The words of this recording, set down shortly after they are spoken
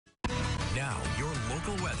Now, your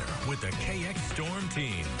local weather with the KX Storm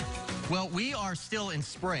Team. Well, we are still in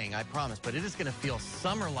spring, I promise, but it is going to feel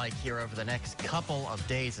summer-like here over the next couple of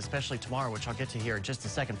days, especially tomorrow, which I'll get to here in just a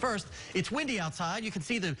second. First, it's windy outside. You can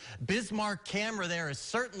see the Bismarck camera there is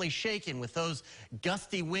certainly shaking with those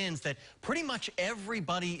gusty winds that pretty much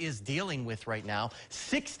everybody is dealing with right now.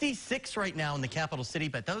 66 right now in the capital city,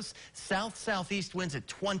 but those south-southeast winds at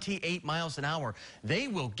 28 miles an hour, they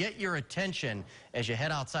will get your attention as you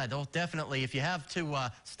head outside. They'll definitely, if you have to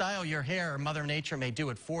style your hair, Mother Nature may do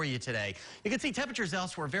it for you today. You can see temperatures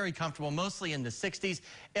elsewhere very comfortable, mostly in the 60s.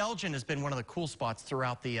 Elgin has been one of the cool spots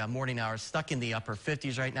throughout the morning hours, stuck in the upper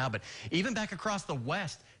 50s right now. But even back across the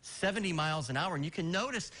west, 70 miles an hour. And you can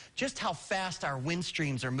notice just how fast our wind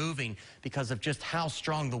streams are moving because of just how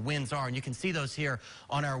strong the winds are. And you can see those here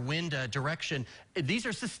on our wind direction. These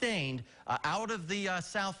are sustained out of the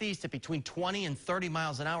southeast at between 20 and 30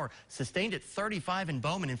 miles an hour, sustained at 35 in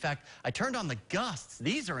Bowman. In fact, I turned on the gusts.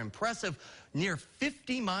 These are impressive. Near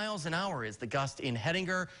 50 miles an hour is the gust in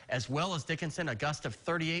Hettinger, as well as Dickinson, a gust of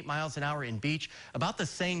 38 miles an hour in Beach. About the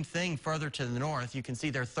same thing further to the north. You can see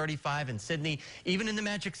there 35 in Sydney. Even in the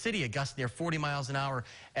Magic City, a gust near 40 miles an hour,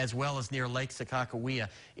 as well as near Lake Sakakawea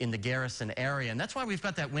in the Garrison area. And that's why we've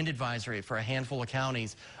got that wind advisory for a handful of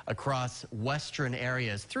counties across western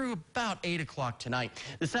areas through about 8 o'clock tonight.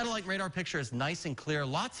 The satellite radar picture is nice and clear.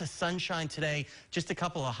 Lots of sunshine today. Just a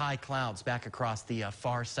couple of high clouds back across the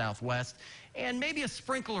far southwest. And maybe a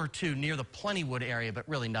sprinkle or two near the Plentywood area, but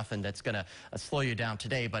really nothing that's going to slow you down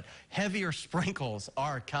today. But heavier sprinkles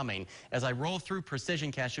are coming. As I roll through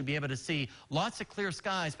Precision Cast, you'll be able to see lots of clear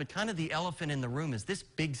skies, but kind of the elephant in the room is this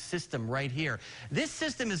big system right here. This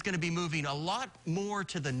system is going to be moving a lot more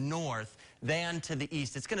to the north than to the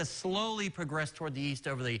east. It's going to slowly progress toward the east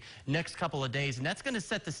over the next couple of days, and that's going to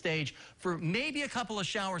set the stage for maybe a couple of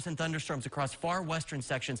showers and thunderstorms across far western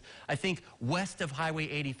sections, I think west of Highway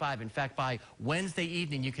 85. In fact, by Wednesday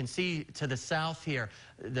evening, you can see to the south here,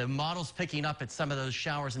 the model's picking up at some of those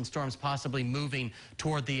showers and storms possibly moving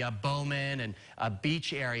toward the Bowman and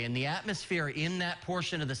Beach area. And the atmosphere in that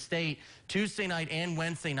portion of the state, Tuesday night and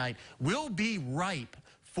Wednesday night, will be ripe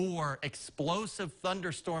for explosive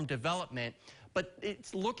thunderstorm development. But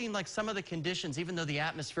it's looking like some of the conditions, even though the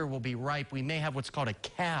atmosphere will be ripe, we may have what's called a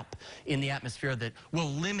cap in the atmosphere that will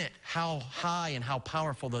limit how high and how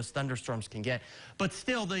powerful those thunderstorms can get. But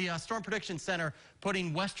still, the Storm Prediction Center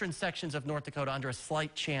putting western sections of North Dakota under a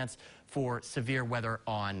slight chance for severe weather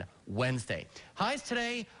on Wednesday. Highs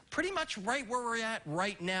today, pretty much right where we're at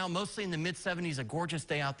right now, mostly in the mid-70s, a gorgeous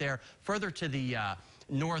day out there. Further to the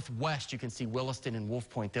northwest, you can see Williston and Wolf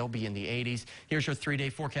Point. They'll be in the 80s. Here's your 3-day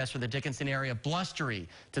forecast for the Dickinson area. Blustery,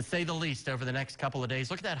 to say the least, over the next couple of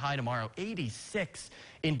days. Look at that high tomorrow, 86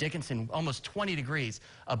 in Dickinson, almost 20 degrees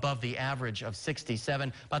above the average of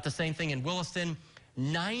 67. About the same thing in Williston.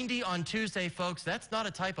 90 on Tuesday, folks. That's not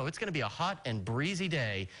a typo. It's going to be a hot and breezy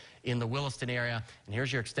day in the Williston area. And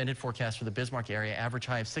here's your extended forecast for the Bismarck area. Average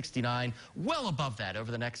high of 69, well above that over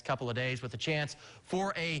the next couple of days, with a chance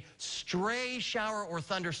for a stray shower or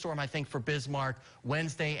thunderstorm, I think, for Bismarck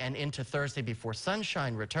Wednesday and into Thursday before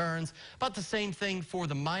sunshine returns. About the same thing for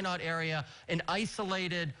the Minot area. An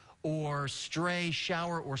isolated or stray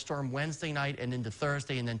shower or storm Wednesday night and into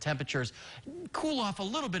Thursday, and then temperatures cool off a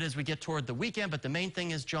little bit as we get toward the weekend. But the main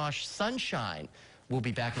thing is, Josh, sunshine will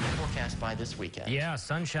be back in the forecast by this weekend. Yeah,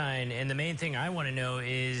 sunshine. And the main thing I want to know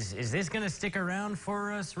is this going to stick around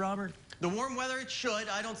for us, Robert? The warm weather, it should.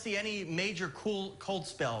 I don't see any major cold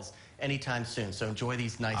spells anytime soon, so enjoy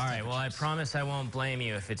these nice temperatures. All right, well, I promise I won't blame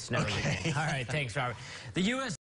you if it snows again. All right, thanks, Robert. The U.S.